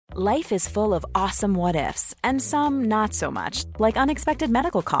Life is full of awesome what-ifs, and some not so much, like unexpected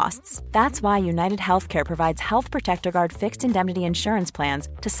medical costs. That's why United Healthcare provides Health Protector Guard fixed indemnity insurance plans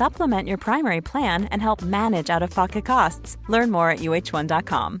to supplement your primary plan and help manage out-of-pocket costs. Learn more at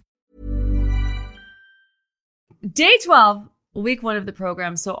uh1.com. Day 12, week 1 of the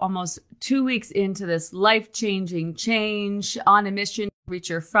program. So almost 2 weeks into this life-changing change on a mission to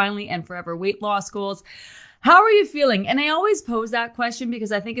reach your finally and forever weight loss goals. How are you feeling? And I always pose that question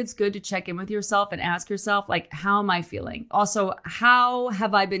because I think it's good to check in with yourself and ask yourself, like, how am I feeling? Also, how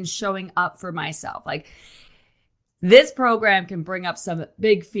have I been showing up for myself? Like, this program can bring up some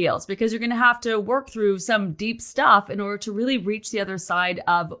big feels because you're going to have to work through some deep stuff in order to really reach the other side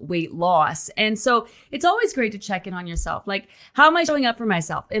of weight loss. And so it's always great to check in on yourself. Like, how am I showing up for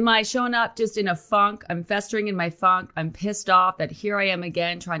myself? Am I showing up just in a funk? I'm festering in my funk. I'm pissed off that here I am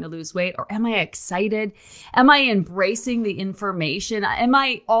again trying to lose weight. Or am I excited? Am I embracing the information? Am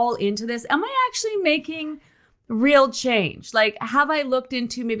I all into this? Am I actually making real change? Like, have I looked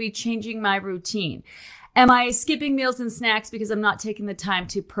into maybe changing my routine? Am I skipping meals and snacks because I'm not taking the time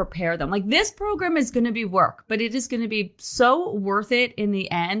to prepare them? Like, this program is going to be work, but it is going to be so worth it in the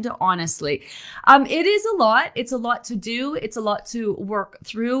end, honestly. It is a lot. It's a lot to do. It's a lot to work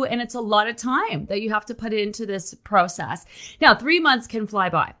through, and it's a lot of time that you have to put into this process. Now, 3 months can fly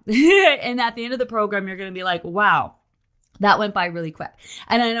by. And at the end of the program, you're going to be like, wow, that went by really quick.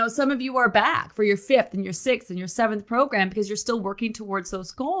 And I know some of you are back for your 5th and your 6th and your 7th program because you're still working towards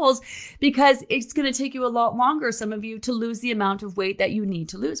those goals, because it's going to take you a lot longer, some of you, to lose the amount of weight that you need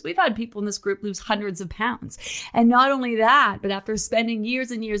to lose. We've had people in this group lose hundreds of pounds. And not only that, but after spending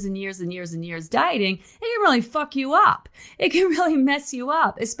years and years and years and years and years dieting, it can really fuck you up. It can really mess you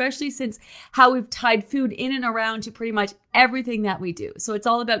up, especially since how we've tied food in and around to pretty much everything that we do. So it's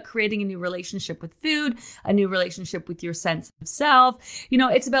all about creating a new relationship with food, a new relationship with your sense of self. You know,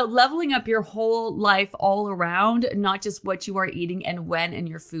 it's about leveling up your whole life all around, not just what you are eating and when and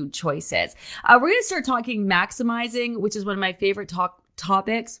your food choices. We're going to start talking maximizing, which is one of my favorite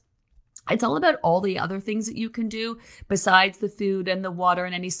topics. It's all about all the other things that you can do besides the food and the water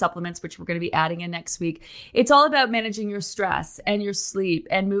and any supplements, which we're going to be adding in next week. It's all about managing your stress and your sleep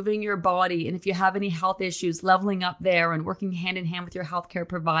and moving your body. And if you have any health issues, leveling up there and working hand in hand with your healthcare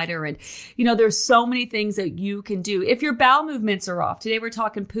provider. And, you know, there's so many things that you can do. If your bowel movements are off, today we're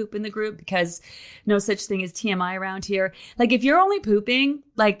talking poop in the group because no such thing as TMI around here. Like, if you're only pooping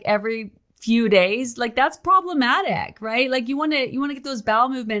like every few days, like, that's problematic, right? Like, you want to get those bowel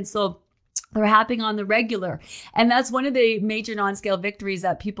movements so they're happening on the regular. And that's one of the major non-scale victories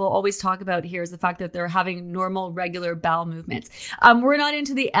that people always talk about here, is the fact that they're having normal, regular bowel movements. We're not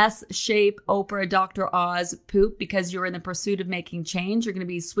into the S-shape, Oprah, Dr. Oz poop, because you're in the pursuit of making change. You're going to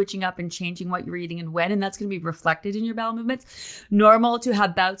be switching up and changing what you're eating and when, and that's going to be reflected in your bowel movements. Normal to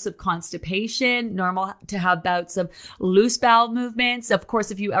have bouts of constipation, normal to have bouts of loose bowel movements. Of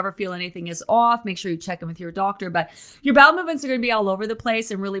course, if you ever feel anything is off, make sure you check in with your doctor, but your bowel movements are going to be all over the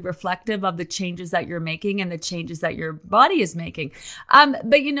place and really reflective of the changes that you're making and the changes that your body is making.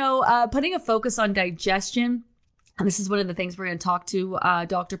 But, you know, putting a focus on digestion. And this is one of the things we're going to talk to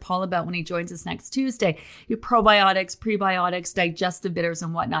Dr. Paul about when he joins us next Tuesday. Your probiotics, prebiotics, digestive bitters,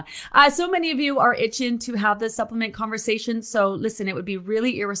 and whatnot. So many of you are itching to have this supplement conversation. So listen, it would be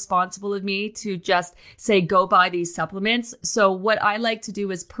really irresponsible of me to just say, go buy these supplements. So what I like to do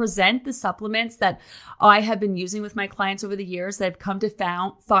is present the supplements that I have been using with my clients over the years that I've come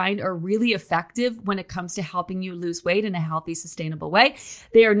to find are really effective when it comes to helping you lose weight in a healthy, sustainable way.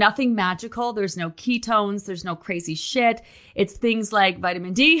 They are nothing magical. There's no ketones. There's no crazy shit. It's things like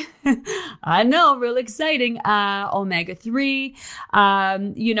vitamin D. I know, real exciting.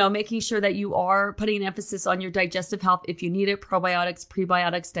 Omega-3, you know, making sure that you are putting an emphasis on your digestive health if you need it. Probiotics,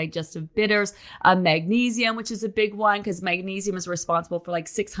 prebiotics, digestive bitters, magnesium, which is a big one because magnesium is responsible for like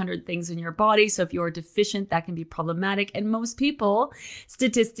 600 things in your body. So if you're deficient, that can be problematic. And most people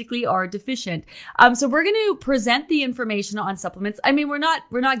statistically are deficient. So we're going to present the information on supplements. I mean, we're not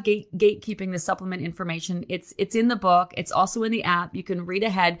gatekeeping the supplement information. It's in the book. It's also in the app. You can read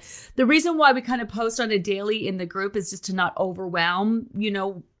ahead. The reason why we kind of post on a daily in the group is just to not overwhelm, you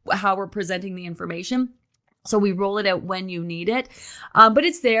know, how we're presenting the information. So we roll it out when you need it. But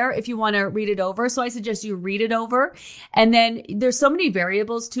it's there if you want to read it over. So I suggest you read it over. And then there's so many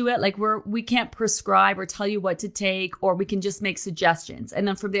variables to it. Like we can't prescribe or tell you what to take, or we can just make suggestions. And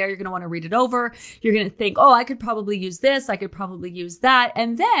then from there, you're going to want to read it over. You're going to think, oh, I could probably use this. I could probably use that.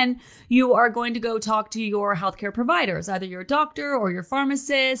 And then you are going to go talk to your healthcare providers, either your doctor or your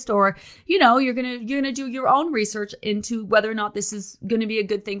pharmacist, or, you know, you're going to do your own research into whether or not this is going to be a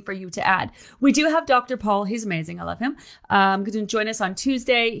good thing for you to add. We do have Dr. Paul He's amazing. I love him. Going to join us on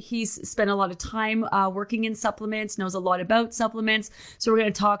Tuesday. He's spent a lot of time working in supplements, knows a lot about supplements. So we're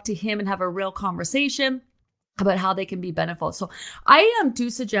going to talk to him and have a real conversation about how they can be beneficial. So I do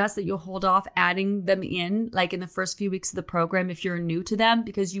suggest that you'll hold off adding them in like in the first few weeks of the program if you're new to them,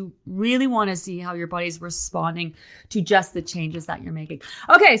 because you really want to see how your body's responding to just the changes that you're making.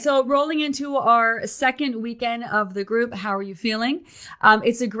 Okay, so rolling into our second weekend of the group, how are you feeling?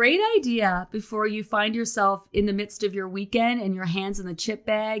 It's a great idea before you find yourself in the midst of your weekend and your hands in the chip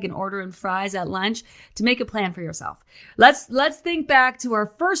bag and ordering fries at lunch to make a plan for yourself. Let's think back to our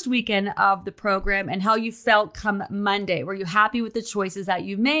first weekend of the program and how you felt come Monday. Were you happy with the choices that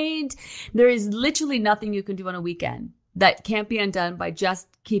you made? There is literally nothing you can do on a weekend that can't be undone by just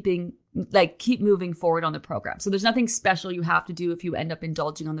keep moving forward on the program. So there's nothing special you have to do if you end up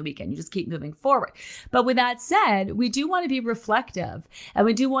indulging on the weekend. You just keep moving forward. But with that said, we do want to be reflective and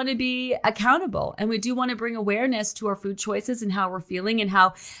we do want to be accountable and we do want to bring awareness to our food choices and how we're feeling and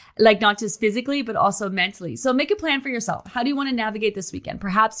how, like, not just physically, but also mentally. So make a plan for yourself. How do you want to navigate this weekend?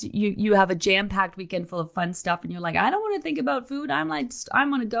 Perhaps you have a jam-packed weekend full of fun stuff and you're like, I don't want to think about food. I'm going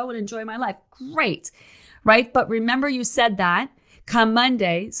to go and enjoy my life. Great. Right? But remember you said that come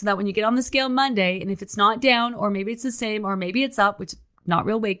Monday, so that when you get on the scale Monday, and if it's not down, or maybe it's the same, or maybe it's up, which is not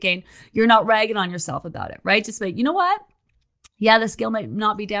real weight gain, you're not ragging on yourself about it, right? Just like, you know what? Yeah, the scale might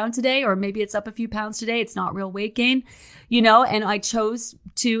not be down today, or maybe it's up a few pounds today. It's not real weight gain, and I chose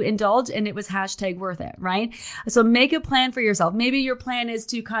to indulge and it was #worth it, right? So make a plan for yourself. Maybe your plan is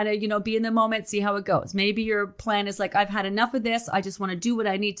to kind of, be in the moment, see how it goes. Maybe your plan is like, I've had enough of this. I just want to do what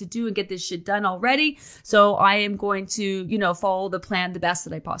I need to do and get this shit done already. So I am going to, follow the plan the best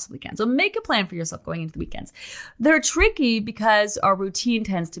that I possibly can. So make a plan for yourself going into the weekends. They're tricky because our routine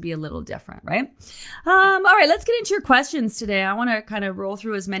tends to be a little different, right? All right, let's get into your questions today. I want to kind of roll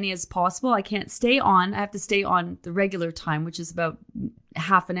through as many as possible. I can't stay on. I have to stay on the regular time, which is about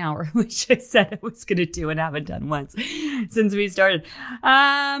half an hour, which I said I was going to do and haven't done once since we started.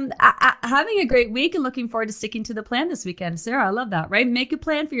 Having a great week and looking forward to sticking to the plan this weekend. Sarah, I love that, right? Make a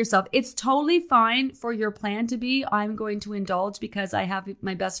plan for yourself. It's totally fine for your plan to be, I'm going to indulge because I have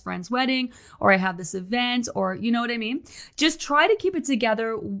my best friend's wedding or I have this event or you know what I mean? Just try to keep it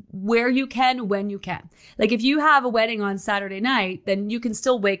together where you can, when you can. Like if you have a wedding on Saturday night, then you can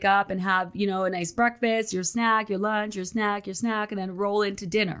still wake up and have, a nice breakfast, your snack, your lunch, your snack, and then roll into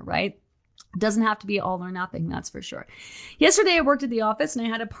dinner, right? It doesn't have to be all or nothing, that's for sure. Yesterday, I worked at the office and I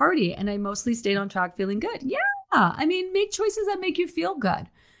had a party and I mostly stayed on track feeling good. Yeah. Make choices that make you feel good,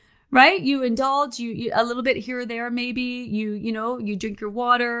 right? You indulge, you a little bit here or there, maybe you drink your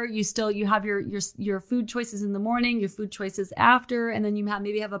water, you have your food choices in the morning, your food choices after, and then you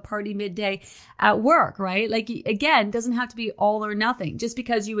maybe have a party midday at work, right? Like again, it doesn't have to be all or nothing. Just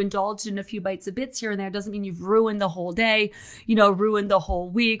because you indulged in a few bites of bits here and there doesn't mean you've ruined the whole day, ruined the whole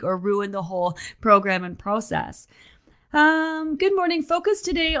week or ruined the whole program and process. Good morning. Focus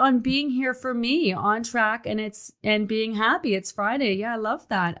today on being here for me, on track, and being happy. It's Friday. Yeah, I love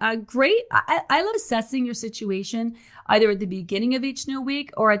that. Great. I love assessing your situation either at the beginning of each new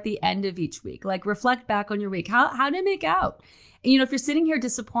week or at the end of each week. Like reflect back on your week. How did it make out? And, if you're sitting here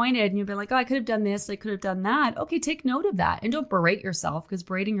disappointed and you've been like, oh, I could have done this, I could have done that. Okay, take note of that and don't berate yourself because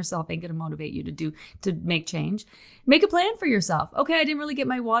berating yourself ain't going to motivate you to make change. Make a plan for yourself. Okay, I didn't really get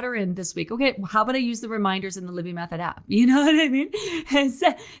my water in this week. Okay, how about I use the reminders in the Livy Method app? You know what I mean?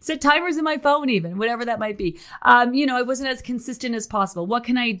 Set timers in my phone even, whatever that might be. I wasn't as consistent as possible. What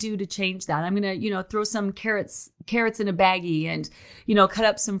can I do to change that? I'm going to, throw some carrots in a baggie and, cut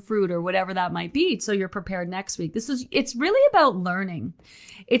up some fruit or whatever that might be. So you're prepared next week. It's really about learning.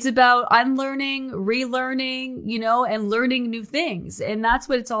 It's about unlearning, relearning, and learning new things. And that's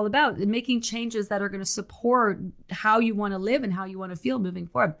what it's all about. And making changes that are going to support how you want to live and how you want to feel moving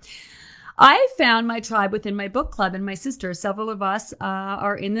forward. I found my tribe within my book club and my sister. Several of us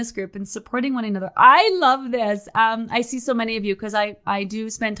are in this group and supporting one another. I love this. I see so many of you because I do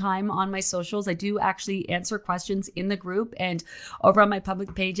spend time on my socials. I do actually answer questions in the group and over on my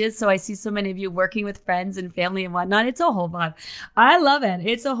public pages. So I see so many of you working with friends and family and whatnot. It's a whole vibe. I love it.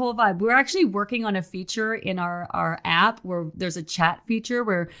 It's a whole vibe. We're actually working on a feature in our app where there's a chat feature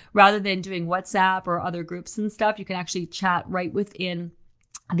where rather than doing WhatsApp or other groups and stuff, you can actually chat right within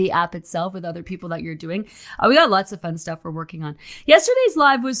the app itself with other people that you're doing. We got lots of fun stuff we're working on. Yesterday's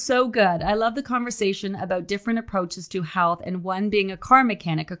live was so good. I love the conversation about different approaches to health and one being a car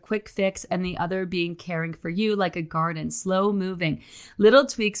mechanic, a quick fix, and the other being caring for you like a garden, slow moving, little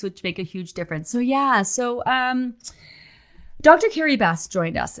tweaks which make a huge difference. Dr. Carrie Best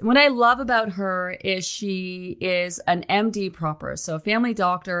joined us. And what I love about her is she is an MD proper, so family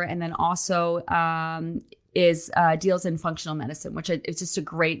doctor, and then also deals in functional medicine, which is just a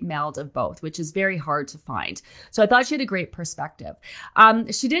great meld of both, which is very hard to find. So I thought she had a great perspective.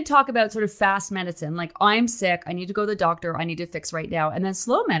 She did talk about sort of fast medicine, like I'm sick, I need to go to the doctor, I need to fix right now. And then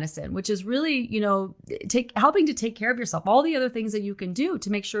slow medicine, which is really, helping to take care of yourself, all the other things that you can do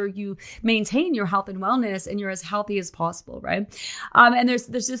to make sure you maintain your health and wellness and you're as healthy as possible, right? And there's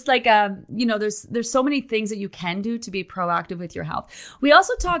just like, there's so many things that you can do to be proactive with your health. We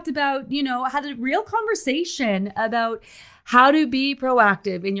also talked about, had a real conversation about how to be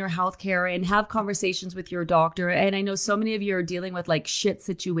proactive in your healthcare and have conversations with your doctor. And I know so many of you are dealing with like shit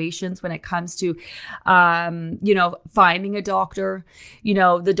situations when it comes to, finding a doctor,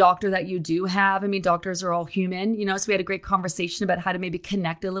 the doctor that you do have. I mean, doctors are all human, so we had a great conversation about how to maybe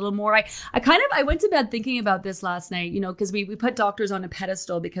connect a little more. I went to bed thinking about this last night, because we put doctors on a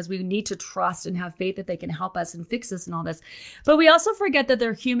pedestal because we need to trust and have faith that they can help us and fix us and all this. But we also forget that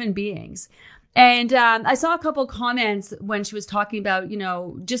they're human beings. And I saw a couple comments when she was talking about,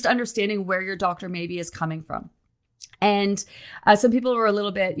 just understanding where your doctor maybe is coming from. And some people were a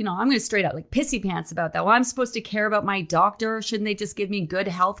little bit, I'm going to straight out like pissy pants about that. Well, I'm supposed to care about my doctor. Shouldn't they just give me good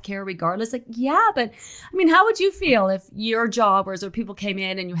health care regardless? Like, yeah, but I mean, how would you feel if your job or people came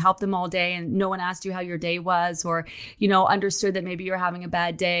in and you helped them all day and no one asked you how your day was, or, understood that maybe you're having a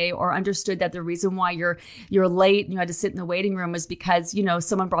bad day, or understood that the reason why you're late and you had to sit in the waiting room was because,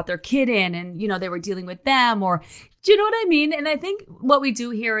 someone brought their kid in and, they were dealing with them, or do you know what I mean? And I think what we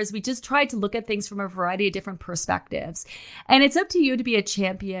do here is we just try to look at things from a variety of different perspectives. And it's up to you to be a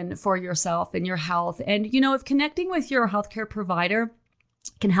champion for yourself and your health. And, if connecting with your healthcare provider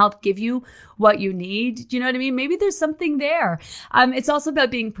can help give you what you need. Do you know what I mean? Maybe there's something there. It's also about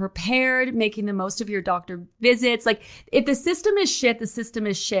being prepared, making the most of your doctor visits. Like if the system is shit, the system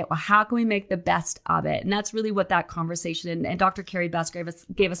is shit. Well, how can we make the best of it? And that's really what that conversation and Dr. Carrie Best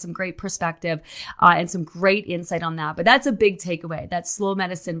gave us some great perspective and some great insight on that. But that's a big takeaway. That's slow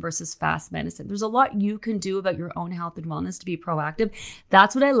medicine versus fast medicine. There's a lot you can do about your own health and wellness to be proactive.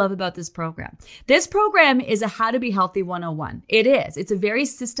 That's what I love about this program. This program is a How to Be Healthy 101. It is. It's a very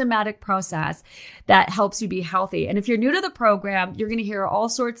systematic process that helps you be healthy. And if you're new to the program, you're going to hear all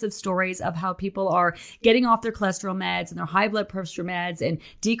sorts of stories of how people are getting off their cholesterol meds and their high blood pressure meds and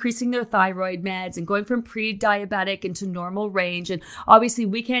decreasing their thyroid meds and going from pre-diabetic into normal range. And obviously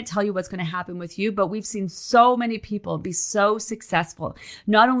we can't tell you what's going to happen with you, but we've seen so many people be so successful,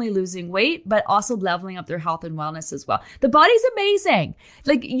 not only losing weight, but also leveling up their health and wellness as well. The body's amazing.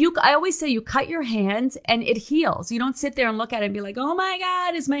 I always say you cut your hand and it heals. You don't sit there and look at it and be like, oh my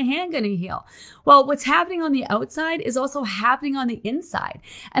God, is my hand going to heal? Well, what's happening on the outside is also happening on the inside.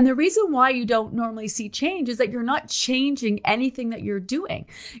 And the reason why you don't normally see change is that you're not changing anything that you're doing.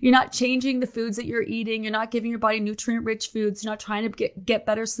 You're not changing the foods that you're eating. You're not giving your body nutrient-rich foods. You're not trying to get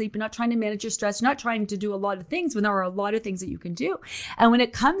better sleep. You're not trying to manage your stress. You're not trying to do a lot of things when there are a lot of things that you can do. And when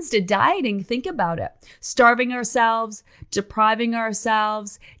it comes to dieting, think about it. Starving ourselves, depriving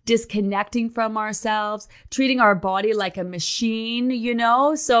ourselves, disconnecting from ourselves, treating our body like a machine,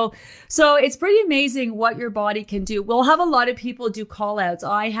 So it's pretty amazing what your body can do. We'll have a lot of people do call outs.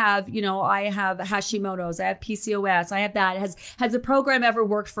 I have Hashimoto's, I have PCOS, I have that. Has the program ever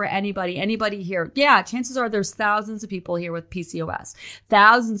worked for anybody here? Yeah, chances are there's thousands of people here with PCOS,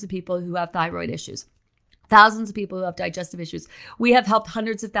 thousands of people who have thyroid issues, thousands of people who have digestive issues. We have helped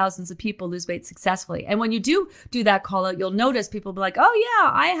hundreds of thousands of people lose weight successfully. And when you do that call out, you'll notice people be like, oh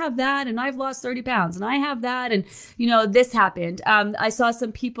yeah, I have that and I've lost 30 pounds and I have that. And, this happened. I saw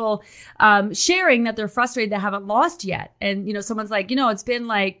some people sharing that they're frustrated they haven't lost yet. And, someone's like, it's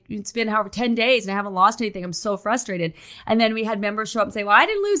been however 10 days and I haven't lost anything. I'm so frustrated. And then we had members show up and say, well, I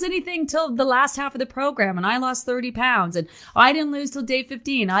didn't lose anything till the last half of the program and I lost 30 pounds and I didn't lose till day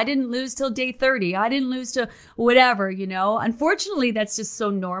 15. I didn't lose till day 30. I didn't lose till whatever, Unfortunately, that's just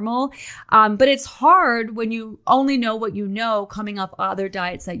so normal. But it's hard when you only know what you know coming off other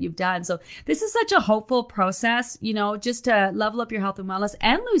diets that you've done. So this is such a hopeful process, just to level up your health and wellness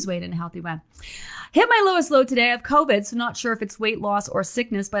and lose weight in a healthy way. Hit my lowest low today. I have COVID, so not sure if it's weight loss or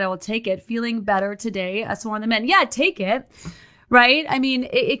sickness, but I will take it. Feeling better today. So on the mend. Yeah, take it. Right? I mean,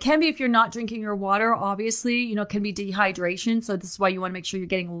 it can be if you're not drinking your water, obviously, it can be dehydration. So this is why you want to make sure you're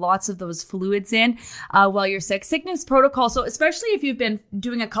getting lots of those fluids in while you're sick. Sickness protocol. So especially if you've been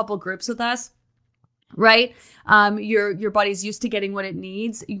doing a couple groups with us, right? Your body's used to getting what it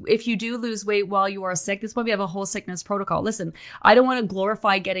needs. If you do lose weight while you are sick, this is why we have a whole sickness protocol. Listen, I don't want to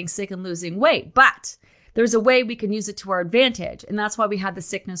glorify getting sick and losing weight, but there's a way we can use it to our advantage. And that's why we have the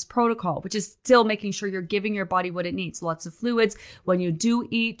sickness protocol, which is still making sure you're giving your body what it needs. Lots of fluids. When you do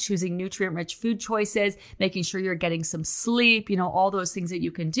eat, choosing nutrient-rich food choices, making sure you're getting some sleep, all those things that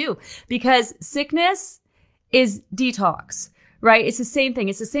you can do. Because sickness is detox. Right? It's the same thing.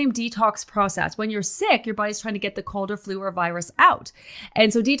 It's the same detox process. When you're sick, your body's trying to get the cold or flu or virus out.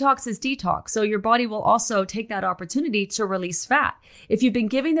 And so detox is detox. So your body will also take that opportunity to release fat. If you've been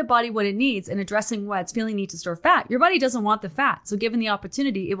giving the body what it needs and addressing why it's feeling need to store fat, your body doesn't want the fat. So given the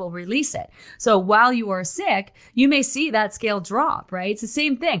opportunity, it will release it. So while you are sick, you may see that scale drop, right? It's the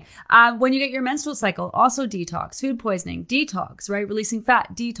same thing. When you get your menstrual cycle, also detox, food poisoning, detox, right? Releasing fat,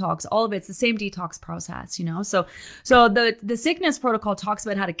 detox, all of it's the same detox process, you know? So the sickness protocol talks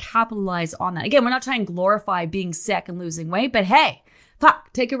about how to capitalize on that. Again, we're not trying to glorify being sick and losing weight, but hey,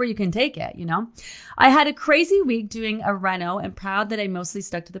 fuck, take it where you can take it, you know? I had a crazy week doing a reno and proud that I mostly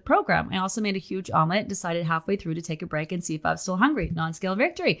stuck to the program. I also made a huge omelet, decided halfway through to take a break and see if I was still hungry. Non-scale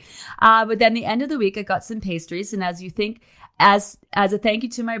victory. But then the end of the week, I got some pastries. And as you think, as a thank you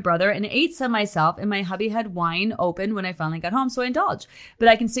to my brother, and ate some myself, and my hubby had wine open when I finally got home, so I indulged. But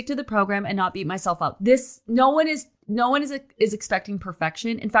I can stick to the program and not beat myself up. No one is expecting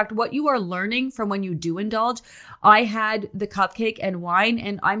perfection. In fact, what you are learning from when you do indulge, I had the cupcake and wine,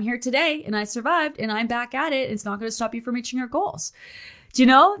 and I'm here today, and I survived, and I'm back at it. It's not going to stop you from reaching your goals. Do you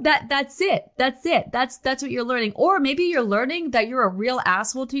know that's it? That's what you're learning. Or maybe you're learning that you're a real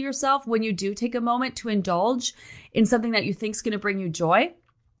asshole to yourself when you do take a moment to indulge in something that you think is going to bring you joy.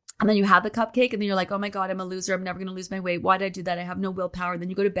 And then you have the cupcake and then you're like, oh my God, I'm a loser. I'm never going to lose my weight. Why did I do that? I have no willpower. And then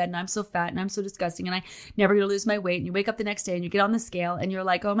you go to bed and I'm so fat and I'm so disgusting and I'm never going to lose my weight. And you wake up the next day and you get on the scale and you're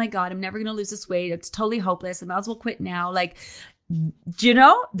like, oh my God, I'm never going to lose this weight. It's totally hopeless. I might as well quit now. Like, do you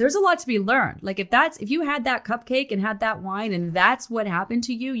know, there's a lot to be learned. Like if you had that cupcake and had that wine and that's what happened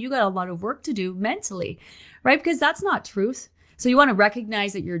to you, you got a lot of work to do mentally, right? Because that's not truth. So you want to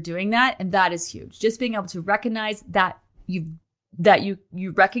recognize that you're doing that. And that is huge. Just being able to recognize that you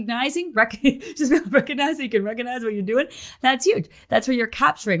recognizing, just recognize that you can recognize what you're doing. That's huge. That's where you're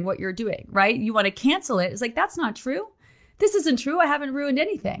capturing what you're doing, right? You want to cancel it. It's like, that's not true. This isn't true. I haven't ruined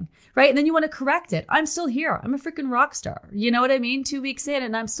anything, right? And then you want to correct it. I'm still here. I'm a freaking rock star. You know what I mean? 2 weeks in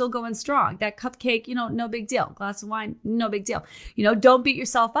and I'm still going strong. That cupcake, no big deal. Glass of wine, no big deal. Don't beat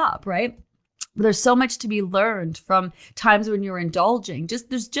yourself up, right? But there's so much to be learned from times when you're indulging.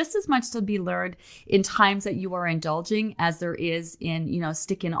 There's just as much to be learned in times that you are indulging as there is in,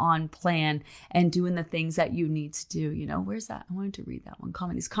 sticking on plan and doing the things that you need to do. Where's that? I wanted to read that one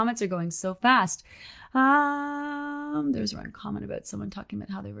comment. These comments are going so fast. There's one comment about someone talking about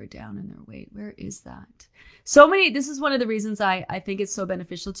how they were down in their weight. Where is that? This is one of the reasons I think it's so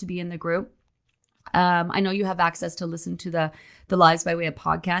beneficial to be in the group. I know you have access to listen to the Lives by Way of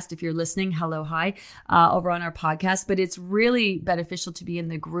podcast. If you're listening, hello, hi, over on our podcast. But it's really beneficial to be in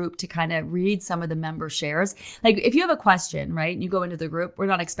the group to kind of read some of the member shares. Like if you have a question, right, and you go into the group, we're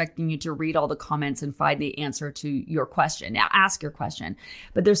not expecting you to read all the comments and find the answer to your question. Now ask your question.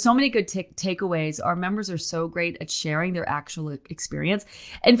 But there's so many good takeaways. Our members are so great at sharing their actual experience.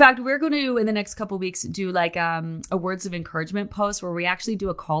 In fact, we're going to, in the next couple of weeks, do like a words of encouragement post where we actually do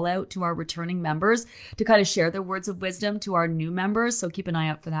a call out to our returning members to kind of share their words of wisdom to our new members. So keep an eye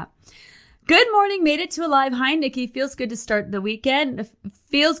out for that. Good morning. Made it to Alive. Hi, Nikki. Feels good to start the weekend.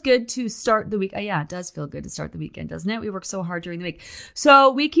 Feels good to start the week. Yeah, it does feel good to start the weekend, doesn't it? We work so hard during the week. So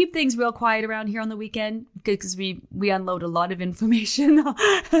we keep things real quiet around here on the weekend because we unload a lot of information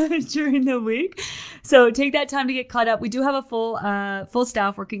during the week. So take that time to get caught up. We do have a full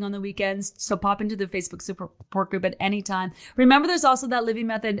staff working on the weekends. So pop into the Facebook support group at any time. Remember, there's also that Livy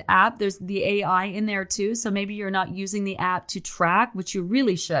Method app. There's the AI in there too. So maybe you're not using the app to track, which you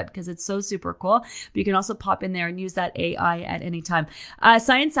really should because it's so super cool. But you can also pop in there and use that AI at any time.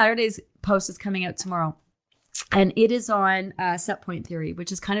 Science Saturday's post is coming out tomorrow. And it is on set point theory,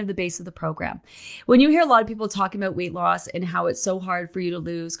 which is kind of the base of the program. When you hear a lot of people talking about weight loss and how it's so hard for you to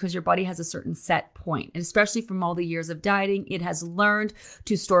lose because your body has a certain set point, and especially from all the years of dieting, it has learned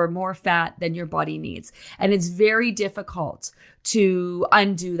to store more fat than your body needs. And it's very difficult to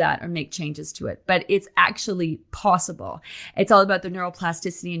undo that or make changes to it, but it's actually possible. It's all about the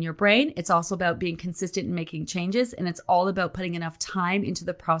neuroplasticity in your brain. It's also about being consistent in making changes, and it's all about putting enough time into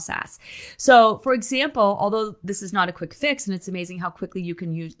the process. So, for example, although this is not a quick fix, and it's amazing how quickly you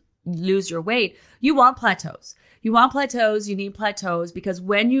can lose your weight, you want plateaus. You need plateaus because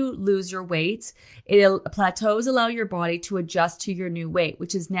when you lose your weight, plateaus allow your body to adjust to your new weight,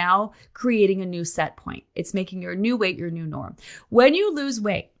 which is now creating a new set point. It's making your new weight your new norm. When you lose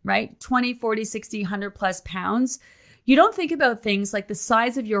weight, right, 20, 40, 60, 100 plus pounds, you don't think about things like the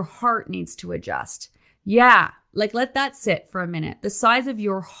size of your heart needs to adjust. Yeah, like let that sit for a minute. The size of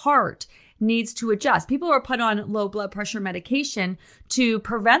your heart needs to adjust. People are put on low blood pressure medication to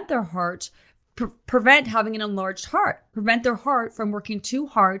prevent their heart prevent having an enlarged heart, prevent their heart from working too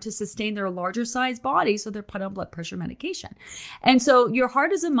hard to sustain their larger size body. So they're put on blood pressure medication. And so your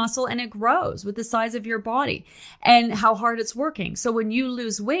heart is a muscle and it grows with the size of your body and how hard it's working. So when you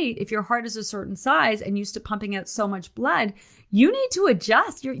lose weight, if your heart is a certain size and used to pumping out so much blood, you need to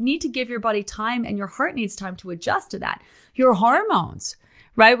adjust. You need to give your body time, and your heart needs time to adjust to that. Your hormones,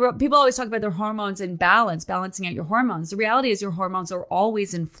 right? People always talk about their hormones in balance, balancing out your hormones. The reality is your hormones are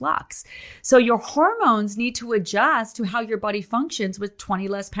always in flux. So your hormones need to adjust to how your body functions with 20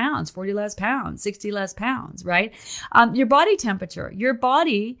 less pounds, 40 less pounds, 60 less pounds, right? Your body temperature, your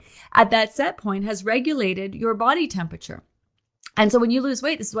body at that set point has regulated your body temperature. And so when you lose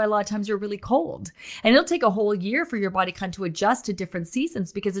weight, this is why a lot of times you're really cold. And it'll take a whole year for your body kind of to adjust to different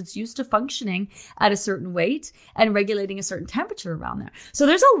seasons because it's used to functioning at a certain weight and regulating a certain temperature around there. So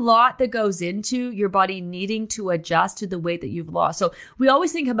there's a lot that goes into your body needing to adjust to the weight that you've lost. So we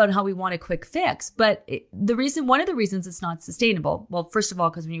always think about how we want a quick fix, but one of the reasons it's not sustainable, well, first of all,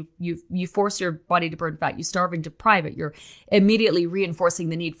 because when you force your body to burn fat, you starve and deprive it, you're immediately reinforcing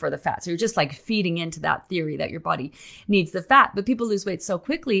the need for the fat. So you're just like feeding into that theory that your body needs the fat. But people lose weight so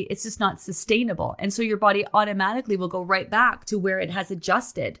quickly, it's just not sustainable. And so your body automatically will go right back to where it has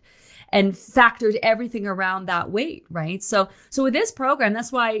adjusted and factored everything around that weight, right? So with this program,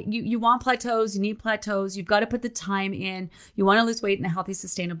 that's why you want plateaus, you need plateaus, you've got to put the time in, you want to lose weight in a healthy,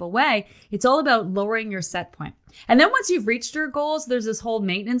 sustainable way. It's all about lowering your set point. And then once you've reached your goals, there's this whole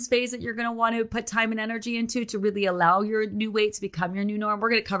maintenance phase that you're going to want to put time and energy into to really allow your new weight to become your new norm. We're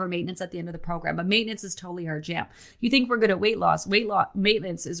going to cover maintenance at the end of the program, but maintenance is totally our jam. You think we're good at weight loss,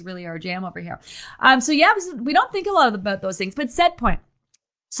 maintenance is really our jam over here. So yeah, we don't think a lot about those things, but set point.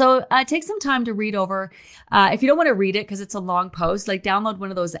 So take some time to read over. If you don't want to read it because it's a long post, like download one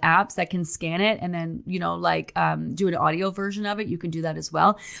of those apps that can scan it and then, do an audio version of it. You can do that as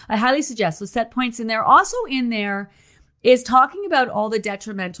well. I highly suggest. So set points in there. Also in there is talking about all the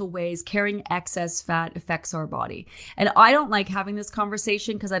detrimental ways carrying excess fat affects our body. And I don't like having this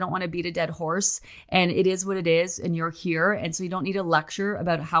conversation because I don't want to beat a dead horse, and it is what it is, and you're here. And so you don't need a lecture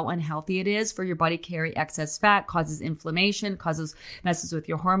about how unhealthy it is for your body to carry excess fat, causes inflammation, messes with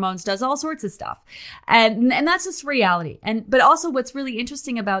your hormones, does all sorts of stuff. And that's just reality. But also what's really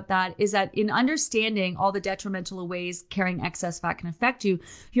interesting about that is that in understanding all the detrimental ways carrying excess fat can affect you,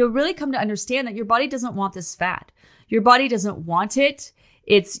 you'll really come to understand that your body doesn't want this fat. Your body doesn't want it.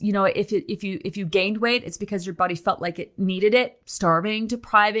 It's, if you gained weight, it's because your body felt like it needed it, starving,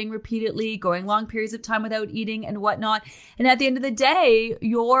 depriving repeatedly, going long periods of time without eating and whatnot. And at the end of the day,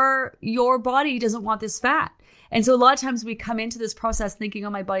 your body doesn't want this fat. And so a lot of times we come into this process thinking, oh,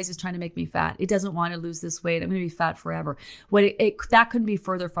 my body's just trying to make me fat. It doesn't want to lose this weight. I'm going to be fat forever. That couldn't be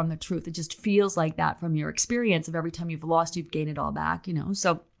further from the truth. It just feels like that from your experience of every time you've lost, you've gained it all back,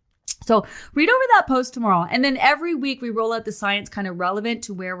 So read over that post tomorrow. And then every week we roll out the science kind of relevant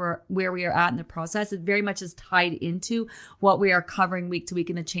to where we are at in the process. It very much is tied into what we are covering week to week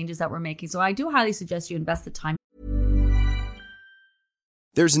and the changes that we're making. So I do highly suggest you invest the time.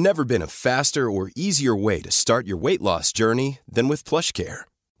 There's never been a faster or easier way to start your weight loss journey than with PlushCare.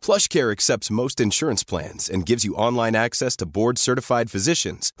 PlushCare accepts most insurance plans and gives you online access to board-certified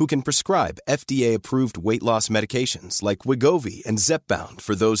physicians who can prescribe FDA-approved weight loss medications like Wegovy and Zepbound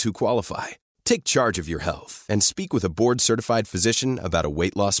for those who qualify. Take charge of your health and speak with a board-certified physician about a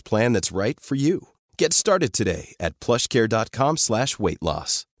weight loss plan that's right for you. Get started today at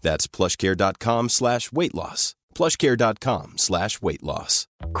plushcare.com/weight-loss. That's plushcare.com/weight-loss. plushcare.com/weight-loss.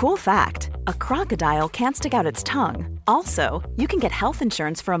 Cool fact, a crocodile can't stick out its tongue. Also, you can get health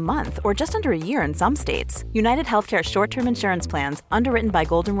insurance for a month or just under a year in some states. United Healthcare short-term insurance plans, underwritten by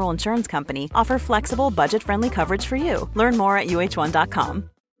Golden Rule Insurance Company, offer flexible, budget-friendly coverage for you. Learn more at uh1.com.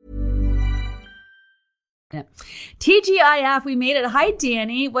 TGIF, we made it. Hi,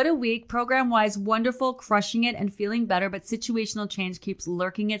 Danny. What a week. Program-wise, wonderful, crushing it and feeling better, but situational change keeps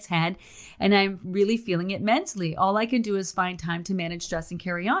lurking its head, and I'm really feeling it mentally. All I can do is find time to manage stress and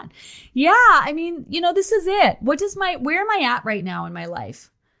carry on. Yeah, I mean, this is it. Where am I at right now in my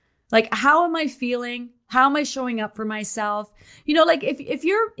life? Like, how am I feeling? How am I showing up for myself? There's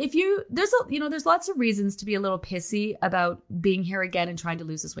lots of reasons to be a little pissy about being here again and trying to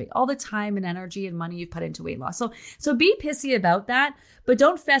lose this weight. All the time and energy and money you've put into weight loss. So be pissy about that, but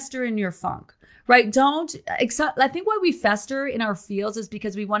don't fester in your funk, right? Don't accept. I think why we fester in our feels is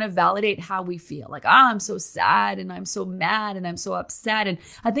because we want to validate how we feel. Like, I'm so sad and I'm so mad and I'm so upset. And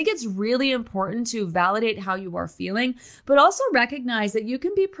I think it's really important to validate how you are feeling, but also recognize that you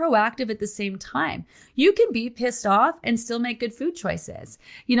can be proactive at the same time. You can be pissed off and still make good food choices.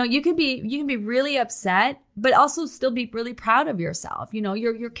 You can be really upset, but also still be really proud of yourself.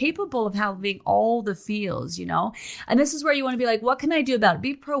 You're capable of having all the feels, and this is where you want to be like, what can I do about it?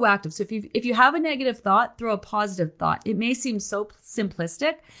 Be proactive. So if you have a negative thought, throw a positive thought. It may seem so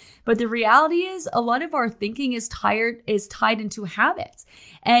simplistic, but the reality is a lot of our thinking is tied into habits.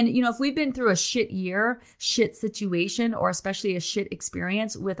 And, if we've been through a shit year, shit situation, or especially a shit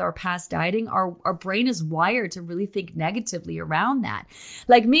experience with our past dieting, our brain is wired to really think negatively around that.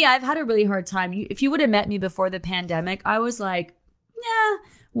 Like me, I've had a really hard time. If you would have met me before the pandemic, I was like, yeah,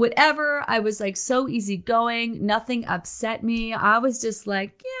 whatever. I was like so easygoing. Nothing upset me. I was just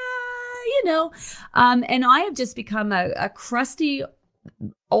like, yeah, and I have just become a crusty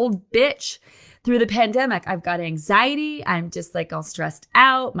old bitch through the pandemic. I've got anxiety. I'm just like all stressed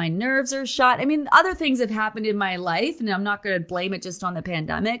out. My nerves are shot. I mean, other things have happened in my life, and I'm not going to blame it just on the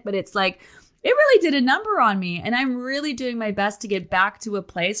pandemic, but it's like, it really did a number on me. And I'm really doing my best to get back to a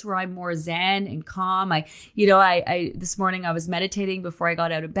place where I'm more zen and calm. I this morning I was meditating before I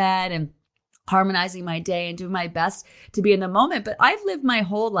got out of bed and harmonizing my day and doing my best to be in the moment. But I've lived my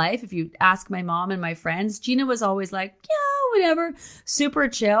whole life. If you ask my mom and my friends, Gina was always like, yeah, whatever, super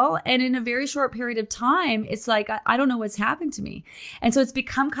chill. And in a very short period of time, it's like, I don't know what's happened to me. And so it's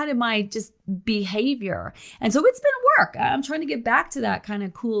become kind of my just behavior. And so it's been work. I'm trying to get back to that kind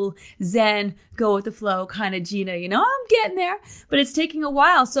of cool zen, go with the flow kind of Gina, I'm getting there, but it's taking a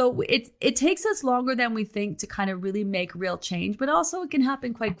while. So it takes us longer than we think to kind of really make real change, but also it can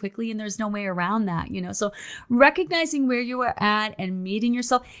happen quite quickly and there's no way around that, So recognizing where you are at and meeting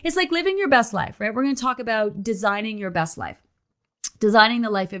yourself, it's like living your best life, right? We're going to talk about designing your best life. Designing the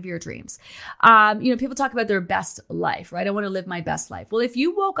life of your dreams. People talk about their best life, right? I want to live my best life. Well, if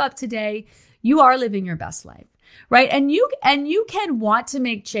you woke up today, you are living your best life, right? And you can want to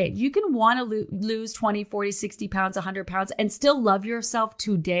make change. You can want to lose 20, 40, 60 pounds, 100 pounds, and still love yourself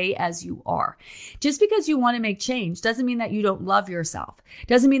today as you are. Just because you want to make change doesn't mean that you don't love yourself.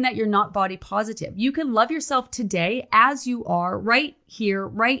 Doesn't mean that you're not body positive. You can love yourself today as you are right here,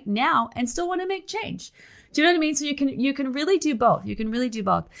 right now, and still want to make change. Do you know what I mean? So you can really do both. You can really do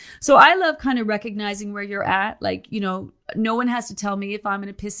both. So I love kind of recognizing where you're at. Like, no one has to tell me if I'm in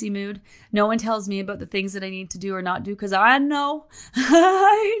a pissy mood. No one tells me about the things that I need to do or not do because I know.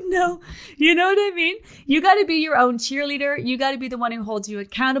 I know. You know what I mean? You got to be your own cheerleader. You got to be the one who holds you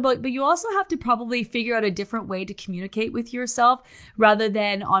accountable. But you also have to probably figure out a different way to communicate with yourself rather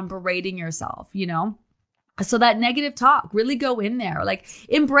than on berating yourself, So that negative talk, really go in there, like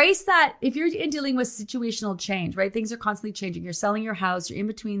embrace that. If you're dealing with situational change, right? Things are constantly changing. You're selling your house, you're in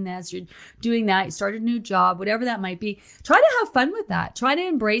between this, you're doing that, you started a new job, whatever that might be. Try to have fun with that. Try to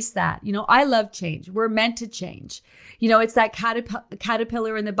embrace that. I love change. We're meant to change. It's that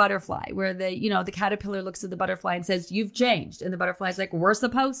caterpillar and the butterfly where the caterpillar looks at the butterfly and says, you've changed. And the butterfly's like, we're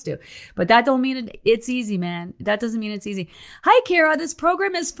supposed to. But that don't mean it's easy, man. That doesn't mean it's easy. Hi, Kara. This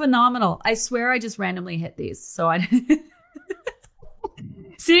program is phenomenal. I swear I just randomly hit these. So I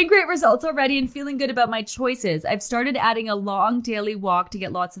seeing great results already and feeling good about my choices. I've started adding a long daily walk to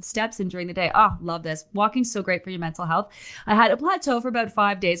get lots of steps in during the day. Oh, love this. Walking's so great for your mental health. I had a plateau for about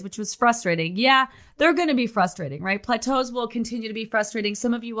 5 days, which was frustrating. Yeah, they're going to be frustrating, right? Plateaus will continue to be frustrating.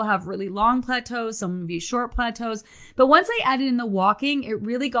 Some of you will have really long plateaus, some of you short plateaus. But once I added in the walking, it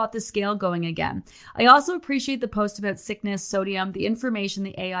really got the scale going again. I also appreciate the post about sickness, sodium, the information,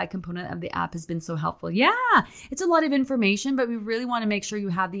 the AI component of the app has been so helpful. Yeah, it's a lot of information, but we really want to make sure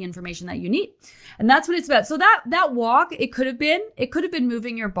you have the information that you need. And that's what it's about. So that walk, it could have been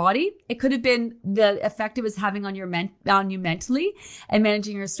moving your body. It could have been the effect it was having on you mentally and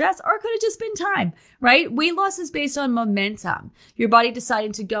managing your stress, or it could have just been time, right? Weight loss is based on momentum. Your body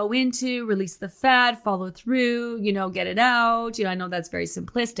deciding to go into, release the fat, follow through, get it out. I know that's very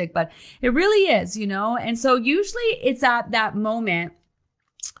simplistic, but it really is, and so usually it's at that moment.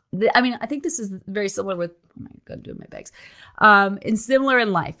 I think this is very similar with, oh my God, doing my bags. And similar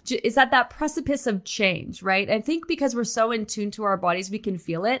in life. It's at that precipice of change, right? I think because we're so in tune to our bodies, we can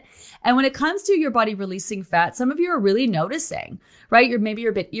feel it. And when it comes to your body releasing fat, some of you are really noticing, right? Maybe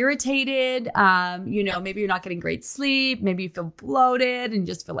you're a bit irritated. Maybe you're not getting great sleep. Maybe you feel bloated and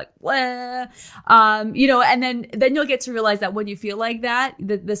just feel like, bleh. And then you'll get to realize that when you feel like that,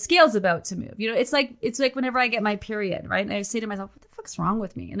 the scale's about to move. It's like whenever I get my period, right? And I say to myself, what the fuck's wrong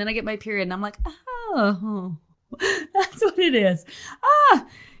with me? And then I get my period and I'm like, oh, that's what it is.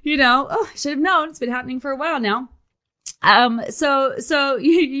 I should have known. It's been happening for a while now. So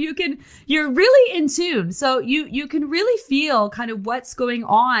you're really in tune. So you can really feel kind of what's going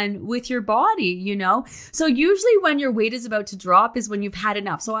on with your body, So usually when your weight is about to drop is when you've had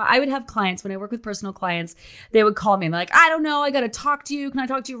enough. So I would have clients, when I work with personal clients, they would call me and they're like, I don't know, I got to talk to you. Can I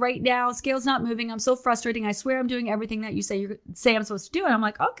talk to you right now? Scale's not moving. I'm so frustrating. I swear I'm doing everything that you say I'm supposed to do. And I'm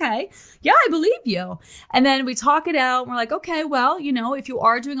like, okay, yeah, I believe you. And then we talk it out. And we're like, okay, well, if you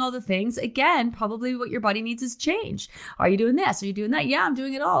are doing all the things, again, probably what your body needs is change. Are you doing this? Are you doing that? Yeah, I'm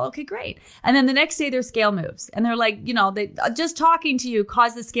doing it all. Okay, great. And then the next day their scale moves and they're like, they just talking to you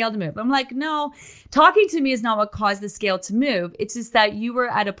caused the scale to move. I'm like, no, talking to me is not what caused the scale to move. It's just that you were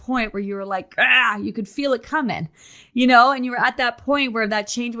at a point where you were like, you could feel it coming, and you were at that point where that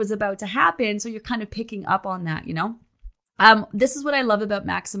change was about to happen. So you're kind of picking up on that, This is what I love about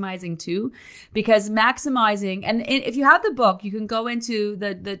maximizing too, because maximizing, and if you have the book, you can go into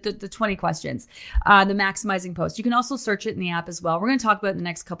the 20 questions, the maximizing post. You can also search it in the app as well. We're going to talk about it in the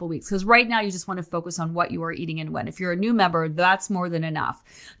next couple of weeks because right now you just want to focus on what you are eating and when. If you're a new member, that's more than enough.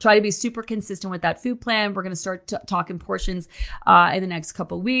 Try to be super consistent with that food plan. We're going to start talking portions in the next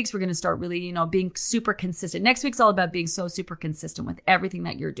couple of weeks. We're going to start really, being super consistent. Next week's all about being so super consistent with everything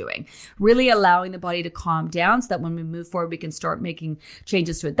that you're doing, really allowing the body to calm down so that when we move forward, we can start making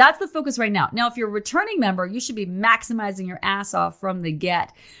changes to it. That's the focus right now. Now, if you're a returning member, you should be maximizing your ass off from the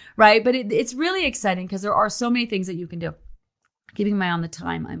get, right? But it's really exciting because there are so many things that you can do. Keeping my eye on the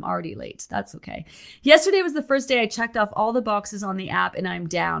time. I'm already late. That's okay. Yesterday was the first day I checked off all the boxes on the app and I'm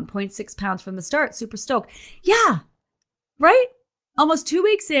down 0.6 pounds from the start. Super stoked. Yeah, right? Almost 2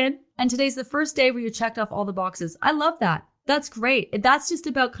 weeks in, and today's the first day where you checked off all the boxes. I love that. That's great. That's just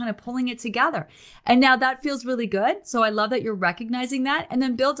about kind of pulling it together. And now that feels really good. So I love that you're recognizing that and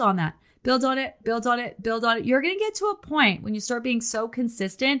then build on that. Build on it, build on it, build on it. You're going to get to a point when you start being so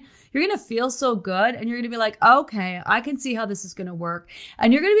consistent, you're going to feel so good and you're going to be like, okay, I can see how this is going to work.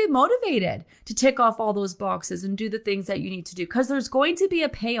 And you're going to be motivated to tick off all those boxes and do the things that you need to do because there's going to be a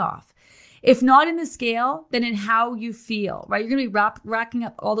payoff. If not in the scale, then in how you feel, right? You're going to be racking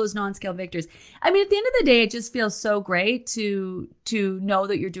up all those non-scale victories. I mean, at the end of the day, it just feels so great to know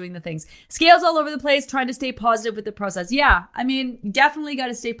that you're doing the things. Scales all over the place, trying to stay positive with the process. Yeah, I mean, definitely got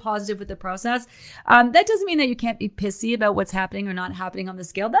to stay positive with the process. That doesn't mean that you can't be pissy about what's happening or not happening on the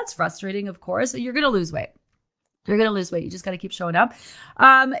scale. That's frustrating, of course. You're going to lose weight. You're going to lose weight. You just got to keep showing up.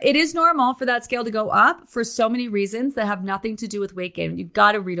 It is normal for that scale to go up for so many reasons that have nothing to do with weight gain. You've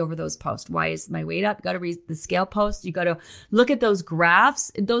got to read over those posts. Why is my weight up? You got to read the scale posts. You got to look at those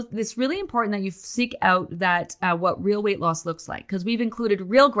graphs. It's really important that you seek out that what real weight loss looks like because we've included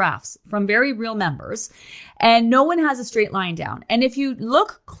real graphs from very real members and no one has a straight line down. And if you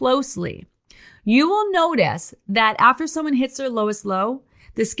look closely, you will notice that after someone hits their lowest low,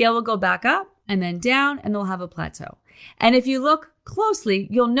 the scale will go back up and then down, and they'll have a plateau. And if you look closely,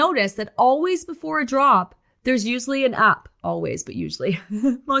 you'll notice that always before a drop, there's usually an up. Always, but usually,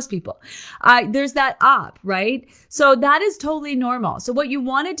 most people. There's that up, right? So that is totally normal. So what you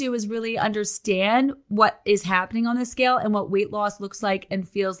want to do is really understand what is happening on the scale and what weight loss looks like and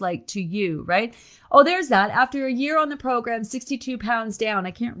feels like to you, right? Oh, there's that. After a year on the program, 62 pounds down.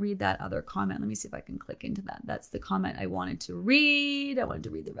 I can't read that other comment. Let me see if I can click into that. That's the comment I wanted to read. I wanted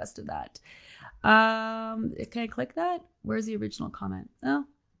to read the rest of that. Can I click that? Where's the original comment? Oh,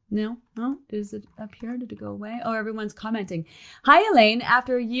 no. Is it up here? Did it go away? Oh, everyone's commenting. Hi, Elaine.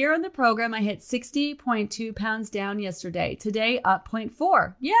 After a year on the program, I hit 60.2 pounds down yesterday. Today, up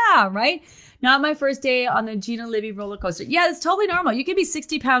 0.4. Yeah, right? Not my first day on the Gina Livy roller coaster. Yeah, it's totally normal. You can be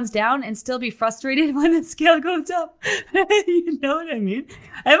 60 pounds down and still be frustrated when the scale goes up. You know what I mean?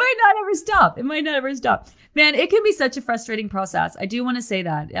 It might not ever stop. Man, it can be such a frustrating process. I do want to say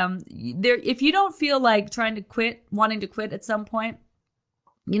that. If you don't feel like wanting to quit at some point,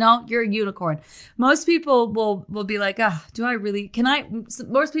 you're a unicorn. Most people will be like, do I really,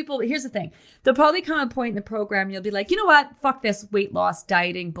 most people, here's the thing. There'll probably come a point in the program, you'll be like, you know what? Fuck this weight loss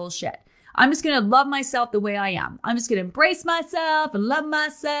dieting bullshit. I'm just going to love myself the way I am. I'm just going to embrace myself and love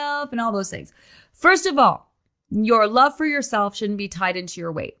myself and all those things. First of all, your love for yourself shouldn't be tied into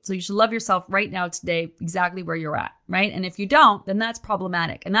your weight. So you should love yourself right now, today, exactly where you're at, right? And if you don't, then that's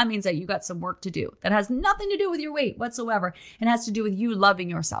problematic. And that means that you got some work to do that has nothing to do with your weight whatsoever. And has to do with you loving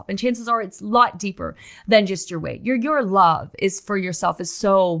yourself. And chances are it's a lot deeper than just your weight. Your love is for yourself is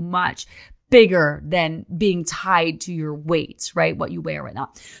so much bigger than being tied to your weight, right? What you wear right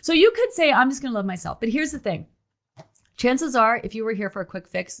now. So you could say, I'm just going to love myself. But here's the thing. chances are, if you were here for a quick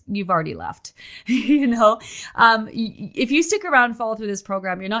fix, you've already left. If you stick around and follow through this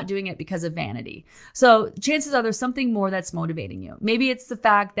program, you're not doing it because of vanity. So chances are there's something more that's motivating you. Maybe it's the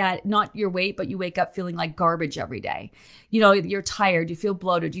fact that not your weight, but you wake up feeling like garbage every day. You're tired, you feel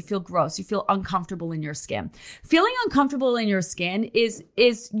bloated, you feel gross, you feel uncomfortable in your skin. Feeling uncomfortable in your skin is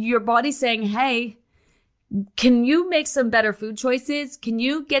your body saying, hey, can you make some better food choices? Can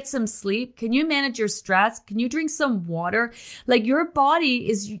you get some sleep? Can you manage your stress? Can you drink some water? Like, your body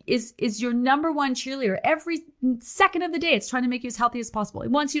is your number one cheerleader. Every second of the day, it's trying to make you as healthy as possible.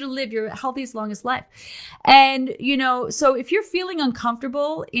 It wants you to live your healthiest, longest life. And, so if you're feeling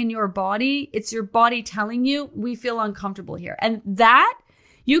uncomfortable in your body, it's your body telling you, we feel uncomfortable here. And that,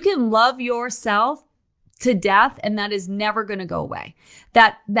 you can love yourself to death, and that is never going to go away.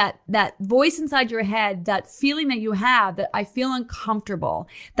 That voice inside your head, that feeling that you have, that I feel uncomfortable,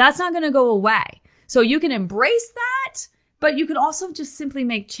 that's not going to go away. So you can embrace that, but you can also just simply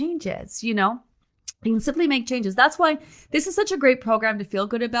make changes, You can simply make changes. That's why this is such a great program to feel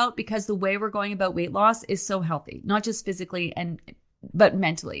good about, because the way we're going about weight loss is so healthy, not just physically but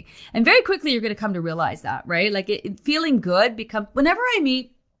mentally. And very quickly, you're going to come to realize that, right? Like, feeling good whenever I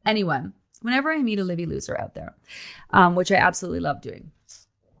meet anyone, whenever I meet a Livy loser out there, which I absolutely love doing,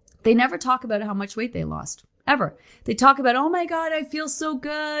 they never talk about how much weight they lost, ever. They talk about, oh my God, I feel so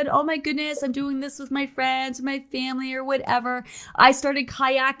good. Oh my goodness, I'm doing this with my friends or my family or whatever. I started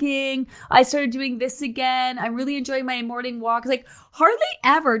kayaking. I started doing this again. I'm really enjoying my morning walks. Like, hardly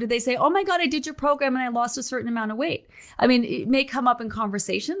ever do they say, oh my God, I did your program and I lost a certain amount of weight. I mean, it may come up in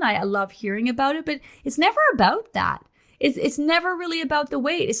conversation. I love hearing about it, but it's never about that. It's never really about the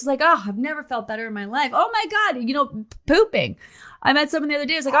weight. It's just like, oh, I've never felt better in my life. Oh my God, pooping. I met someone the other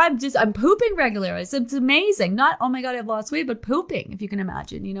day. It's like, I'm pooping regularly. It's amazing. Not, oh my God, I've lost weight, but pooping, if you can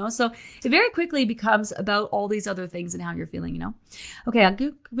imagine, So it very quickly becomes about all these other things and how you're feeling, Okay, I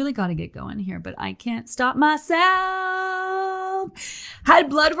really got to get going here, but I can't stop myself. Had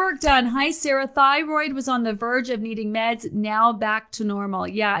blood work done. Hi, Sarah. Thyroid was on the verge of needing meds. Now back to normal.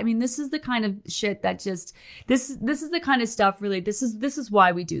 Yeah, I mean, this is the kind of shit that this is the kind of stuff, really. This is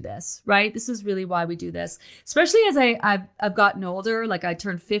why we do this, right? This is really why we do this. Especially as I've gotten older, like I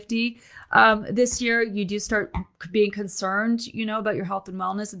turned 50 this year, you do start being concerned, about your health and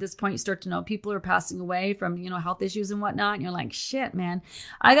wellness. At this point, you start to know people are passing away from, health issues and whatnot. And you're like, shit, man,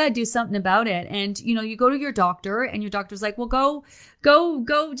 I got to do something about it. And, you go to your doctor and your doctor's like, well, go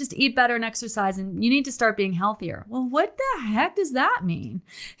just eat better and exercise. And you need to start being healthier. Well, what the heck does that mean?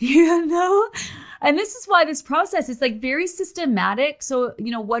 And this is why this process is like very systematic. So,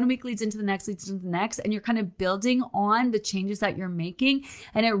 1 week leads into the next, and you're kind of building on the changes that you're making.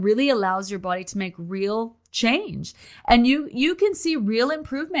 And it really allows your body to make real change. And you can see real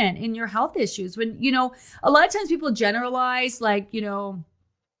improvement in your health issues when, a lot of times people generalize, like,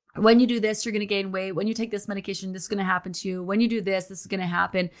 when you do this, you're going to gain weight. When you take this medication, this is going to happen to you. When you do this is going to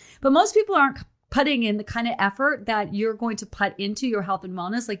happen. But most people aren't putting in the kind of effort that you're going to put into your health and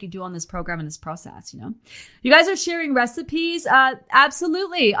wellness like you do on this program and this process, You guys are sharing recipes.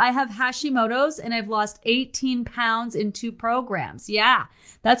 Absolutely. I have Hashimoto's and I've lost 18 pounds in 2 programs. Yeah,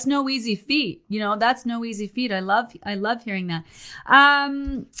 that's no easy feat. That's no easy feat. I love hearing that.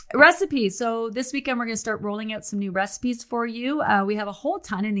 Recipes. So this weekend, we're going to start rolling out some new recipes for you. We have a whole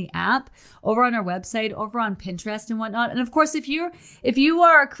ton in the app, over on our website, over on Pinterest and whatnot. And of course, if you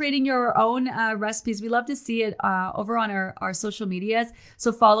are creating your own recipes, we love to see it over on our social medias.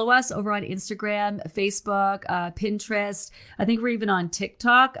 So follow us over on Instagram, Facebook, Pinterest. I think we're even on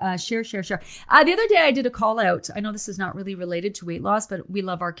TikTok. Share. The other day I did a call out. I know this is not really related to weight loss, but we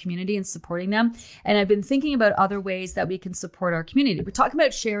love our community and supporting them. And I've been thinking about other ways that we can support our community. We're talking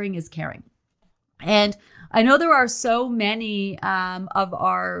about sharing is caring. And I know there are so many of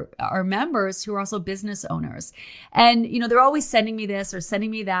our members who are also business owners, and they're always sending me this or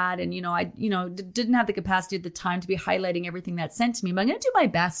sending me that, and I didn't have the capacity at the time to be highlighting everything that's sent to me, but I'm going to do my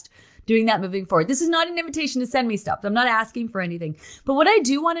best doing that moving forward. This is not an invitation to send me stuff. I'm not asking for anything, but what I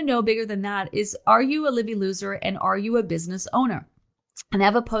do want to know bigger than that is, are you a Livy loser and are you a business owner? And I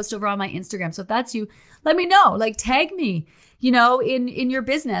have a post over on my Instagram. So if that's you, let me know. Like, tag me, in your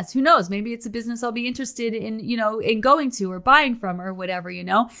business. Who knows? Maybe it's a business I'll be interested in, in going to or buying from or whatever,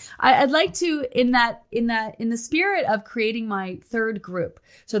 I'd like to, in the spirit of creating my third group.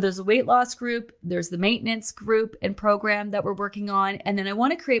 So there's a weight loss group, there's the maintenance group and program that we're working on. And then I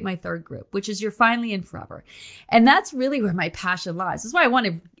want to create my third group, which is You're Finally In Forever. And that's really where my passion lies. That's why I want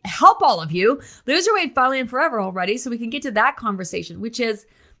to help all of you lose your weight finally and forever already. So we can get to that conversation, which is,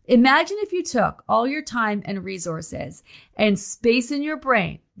 Imagine if you took all your time and resources and space in your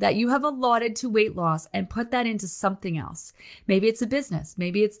brain that you have allotted to weight loss and put that into something else. Maybe it's a business.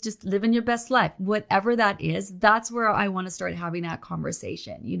 Maybe it's just living your best life. Whatever that is, that's where I want to start having that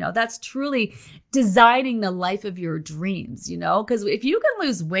conversation. That's truly designing the life of your dreams, because if you can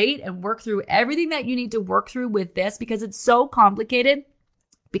lose weight and work through everything that you need to work through with this, because it's so complicated,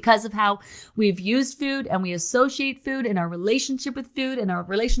 because of how we've used food and we associate food and our relationship with food and our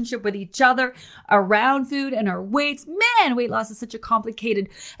relationship with each other around food and our weights. Man, weight loss is such a complicated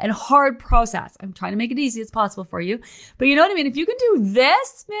and hard process. I'm trying to make it easy as possible for you. But you know what I mean? If you can do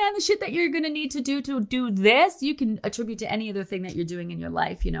this, man, the shit that you're going to need to do this, you can attribute to any other thing that you're doing in your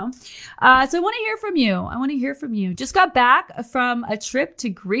life, So I want to hear from you. Just got back from a trip to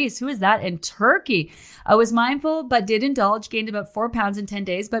Greece. Who is that? In Turkey. I was mindful, but did indulge, gained about 4 pounds in 10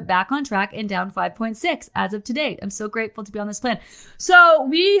 days. But back on track and down 5.6 as of today. I'm so grateful to be on this plan. So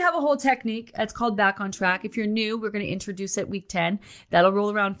we have a whole technique. It's called Back on Track. If you're new, we're going to introduce it week 10. That'll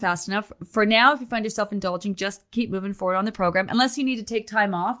roll around fast enough. For now, if you find yourself indulging, just keep moving forward on the program. Unless you need to take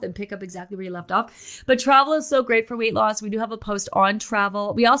time off and pick up exactly where you left off. But travel is so great for weight loss. We do have a post on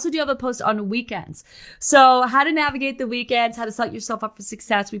travel. We also do have a post on weekends. So how to navigate the weekends, how to set yourself up for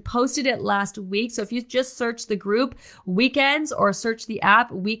success. We posted it last week. So if you just search the group weekends or search the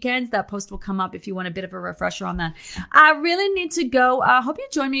app weekends, that post will come up if you want a bit of a refresher on that. I really need to go. I hope you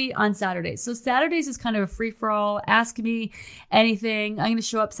join me on Saturdays. So Saturdays is kind of a free-for-all. Ask me anything. I'm going to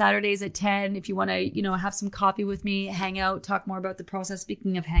show up Saturdays at 10 if you want to, have some coffee with me, hang out, talk more about the process.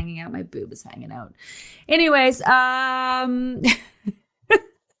 Speaking of hanging out, my boob is hanging out. Anyways,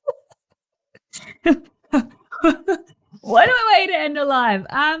 what a way to end a live.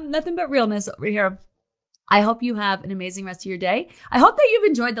 Nothing but realness over here. I hope you have an amazing rest of your day. I hope that you've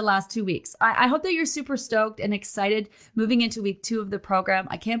enjoyed the last 2 weeks. I hope that you're super stoked and excited moving into week 2 of the program.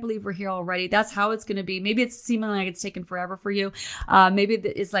 I can't believe we're here already. That's how it's going to be. Maybe it's seeming like it's taken forever for you. Maybe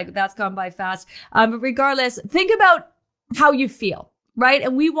it's like that's gone by fast. But regardless, think about how you feel. Right?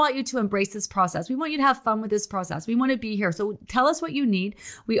 And we want you to embrace this process. We want you to have fun with this process. We want to be here. So tell us what you need.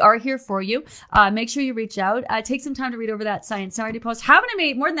 We are here for you. Make sure you reach out. Take some time to read over that Science Saturday post. Have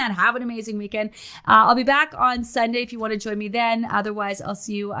an amazing weekend. I'll be back on Sunday if you want to join me then. Otherwise, I'll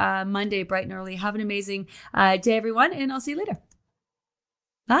see you Monday bright and early. Have an amazing day, everyone. And I'll see you later.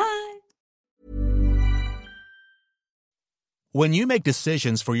 Bye. When you make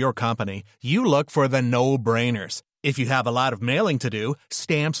decisions for your company, you look for the no-brainers. If you have a lot of mailing to do,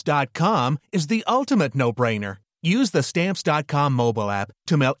 Stamps.com is the ultimate no-brainer. Use the Stamps.com mobile app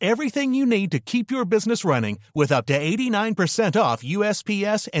to mail everything you need to keep your business running with up to 89% off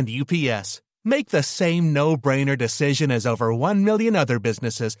USPS and UPS. Make the same no-brainer decision as over 1 million other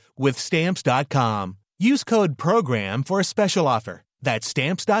businesses with Stamps.com. Use code PROGRAM for a special offer. That's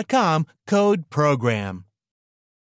Stamps.com, code PROGRAM.